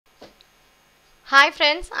Hi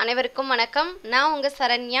friends, அனைவருக்கும் வணக்கம். நான் உங்க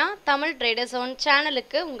சரண்யா தமிழ் ட்ரேடர்ஸோன்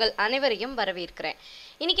சேனலுக்கு உங்கள் அனைவரையும் வரவேற்கிறேன்.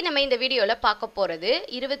 இன்னைக்கு நம்ம இந்த வீடியோல பார்க்க போறது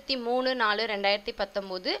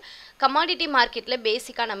 23/4/2019 கமாடிட்டி மார்க்கெட்ல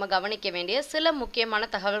பேசிக்கா நம்ம கவனிக்க வேண்டிய சில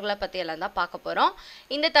முக்கியமான தகவல்களை பத்தி எல்லாம் தான் பார்க்க போறோம்.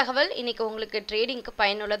 இந்த தகவல் இன்னைக்கு உங்களுக்கு ட்ரேடிங்க்கு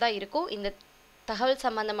பயனுள்ளதா இருக்கும். இந்த தகவல்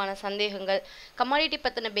சம்பந்தமான சந்தேகங்கள் கமாடிட்டி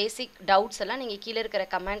பத்தின பேசிக் டவுட்ஸ் எல்லாம் நீங்க கீழ இருக்கிற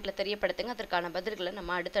கமெண்ட்ல தெரியப்படுத்துங்க. அதற்கான பதில்களை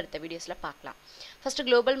நம்ம அடுத்தடுத்த வீடியோஸ்ல பார்க்கலாம். First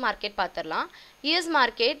global market பார்த்தறலாம். US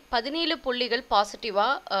market 17 புள்ளிகள் பாசிட்டிவா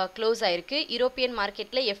க்ளோஸ் ஆயிருக்கு. யூரோப்பியன்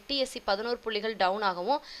மார்க்கெட்ல FTSE 11 புள்ளிகள் டவுன்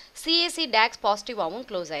ஆகவும் CAC DAX பாசிட்டிவாவும்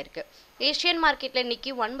க்ளோஸ் ஆயிருக்கு. ஏசியன் மார்க்கெட்ல இன்னைக்கு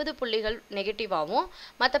 9 புள்ளிகள் நெகட்டிவாவும்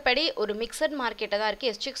மத்தபடி ஒரு மிக்சட் மார்க்கெட்டா தான்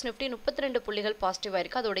இருக்கு. SGX Nifty 32 புள்ளிகள் பாசிட்டிவா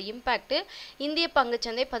இருக்கு. அதோட இம்பாக்ட் இந்திய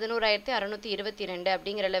பங்குச்சந்தை 11622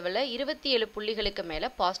 அப்படிங்கிற லெவல்ல 27 புள்ளிகளுக்கு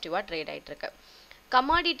மேல பாசிட்டிவா ட்ரேட் ஆயிட்டு இருக்கு.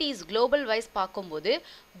 கமாடிட்டிஸ் குளோபல் வைஸ் பார்க்கும்போது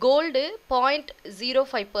கோல்டு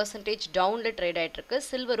 0.05% டவுன்ல ட்ரேட் ஆயிட்டு இருக்கு.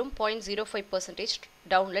 சில்வரும் 0.05%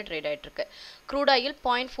 டவுன்ல ட்ரேட் ஆயிட்டு இருக்கு. க்ரூட் ஆயில்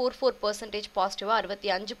 0.44% பாசிட்டிவா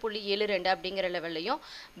 65.72 அப்படிங்கிற லெவல்லையும்,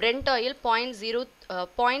 பிரெண்ட் ஆயில்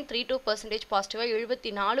 0.32% பாசிட்டிவா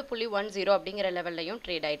 74.10 அப்படிங்கிற லெவல்லையும்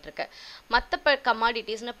ட்ரேட் ஆயிட்டு இருக்கு. மற்ற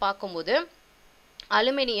கமாடிட்டிஸ்னு பார்க்கும்போது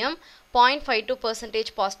அலுமினியம் 0.52%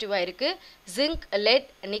 பாசிட்டிவா இருக்கு. ஜிங்க், லெட்,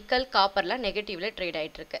 நிக்கல், காப்பர்ல நெகட்டிவ்ல ட்ரேட்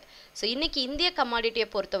ஆயிட்டு இருக்கு. ஸோ இன்னைக்கு இந்திய கமாடிட்டியை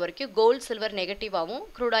பொறுத்த வரைக்கும் gold, silver நெகட்டிவாகவும்,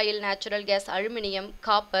 crude oil, natural gas, aluminium,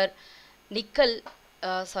 copper, nickel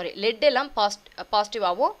let எல்லாம்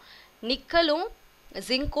பாசிட்டிவாகவும், நிக்கலும்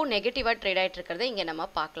ஜிங்க்கும் நெகட்டிவா ட்ரேட் ஆயிட்டு இருக்கிறத இங்க நம்ம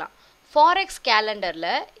பார்க்கலாம். ஃபாரெக்ஸ் கேலண்டர்ல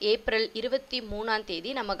ஏப்ரல் 23ஆம் தேதி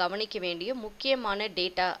நம்ம கவனிக்க வேண்டிய முக்கியமான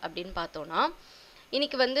டேட்டா அப்படின்னு பார்த்தோம்னா,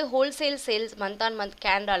 இன்னைக்கு வந்து wholesale sales month on month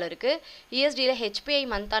கேனடால இருக்கு. யூஎஸ்டில HPI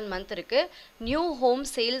மந்த் ஆன் மந்த் இருக்கு. New home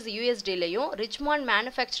sales USDலையும், Richmond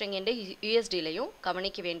manufacturing index USDலையும்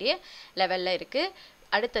கவனிக்க வேண்டிய லெவல்ல இருக்கு.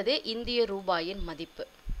 அடுத்தது இந்திய ரூபாயின் மதிப்பு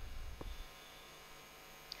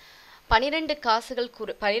 12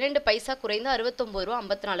 பைசா குறைந்து 69 ரூபா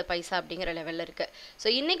 54 பைசா அப்படிங்கிற லெவல்ல இருக்கு. ஸோ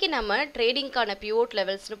இன்னைக்கு நம்ம ட்ரேடிங்கான பிவோட்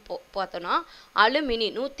லெவல்ஸ்னு பார்த்தோம்னா, அலுமினி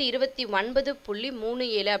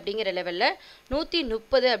 129.37 அப்படிங்கிற லெவல்ல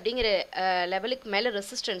 130 அப்படிங்கிற லெவலுக்கு மேல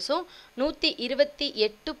ரெசிஸ்டன்ஸும்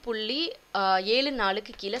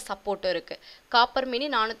 128.74க்கு கீழே சப்போர்ட்டும் இருக்கு. காப்பர் மினி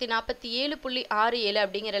 447.67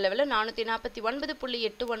 அப்படிங்கிற லெவல்ல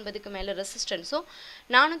 449.89க்கு மேல ரெசிஸ்டன்ஸும்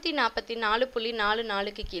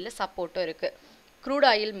 444.44க்கு கீழே சப்போர்ட்டும் இருக்கு. க்ரூட்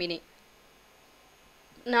ஆயில் மினி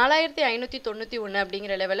 4591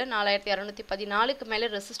 அப்படிங்கிற லெவல்ல 4614க்கு மேல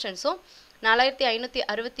ரெசிஸ்டன்ஸும்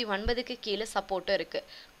 4569க்கு கீழே சப்போர்ட்டும் இருக்கு.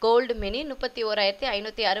 கோல்டு மினி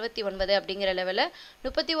 31569 அப்படிங்கிற லெவல்ல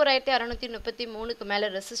 31633க்கு மேல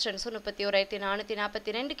ரெசிஸ்டன்ஸும்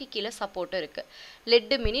 31442க்கு கீழே சப்போர்ட்டும் இருக்கு.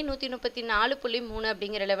 லெட் மினி 134.3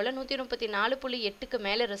 அப்படிங்கிற லெவல்ல 134.8க்கு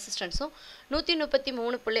மேல ரெசிஸ்டன்ஸும்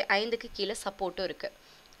 133.5க்கு கீழே சப்போர்ட்டும் இருக்கு.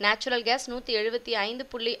 நேச்சுரல் கேஸ்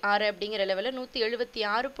 175.6 அப்படிங்கிற லெவல்ல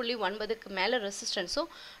 176.9க்கு மேல ரெசிஸ்டன்ஸும்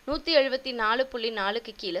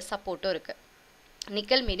 174.4க்கு கீழே சப்போர்ட்டும் இருக்கு.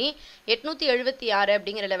 நிக்கல் மினி 876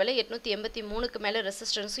 அப்படிங்கிற லெவல்ல 883க்கு மேல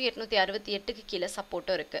ரெசிஸ்டன்ஸும் 868க்கு கீழே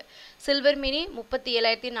சப்போர்ட்டும் இருக்கு. சில்வர் மினி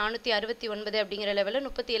 37469 அப்படிங்கிற லெவல்ல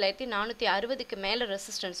 37460க்கு மேல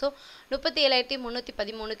ரெசிஸ்டன்ஸும்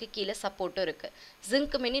 37313க்கு கீழே சப்போர்ட்டும் இருக்கு.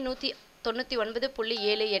 ஜிங்க் மினி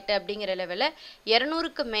 199.78 அப்படிங்கிற லெவல்ல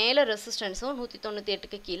 200க்கு மேல ரெசிஸ்டன்ஸும்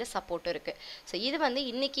 198க்கு கீழே சப்போர்ட்டும் இருக்கு. ஸோ இது வந்து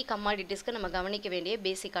இன்னைக்கு கமாடிட்டிஸ்க்கு நம்ம கவனிக்க வேண்டிய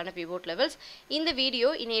பேசிக்கான பிவோட் லெவல்ஸ். இந்த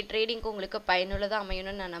வீடியோ இன்னைய ட்ரேடிங்க்கு உங்களுக்கு பயனுள்ளதா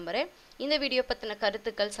அமையணும்னு நான் நம்புறேன். இந்த வீடியோ பத்தின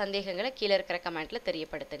கருத்துக்கள், சந்தேகங்களை கீழே இருக்கிற கமெண்ட்ல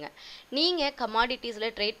தெரியப்படுத்துங்க. நீங்க கமாடிட்டிஸ்ல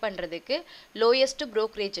ட்ரேட் பண்றதுக்கு லோயஸ்ட்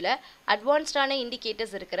ப்ரோக்கரேஜ்ல அட்வான்ஸ்டான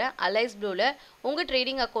இண்டிகேட்டர்ஸ் இருக்கிற அலைஸ் ப்ளூல உங்க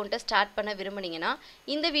ட்ரேடிங் அக்கௌண்ட்டை ஸ்டார்ட் பண்ண விரும்புனீங்கன்னா,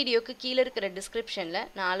 இந்த வீடியோக்கு கீழே இருக்கிற டிஸ்கிரிப்ஷன்ல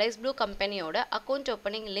நான் அலைஸ் ப்ளூ கம்பெனியோட அக்கௌண்ட்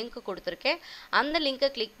ஓப்பனிங் லிங்க் கொடுத்துருக்கேன். அந்த லிங்கை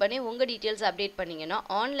கிளிக் பண்ணி உங்க டீட்டெயில்ஸ் அப்டேட் பண்ணீங்கன்னா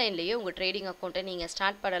ஆன்லைன்லயே உங்க ட்ரேடிங் அக்கௌண்ட்டை நீங்க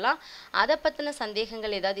ஸ்டார்ட் பண்ணலாம். அதை பத்தின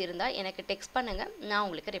சந்தேகங்கள் ஏதாவது இருந்தா எனக்கு டெக்ஸ்ட் பண்ணுங்க, நான்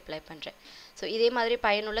உங்களுக்கு ரிப்ளை பண்றேன். ஸோ இதே மாதிரி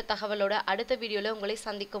பயனுள்ள தகவலோட அடுத்த வீடியோல உங்களை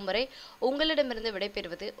சந்திக்கும் வரை உங்களிடமிருந்து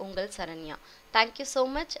விடைபெறுவது உங்கள் Saranya. Thank you so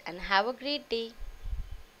much and have a great day.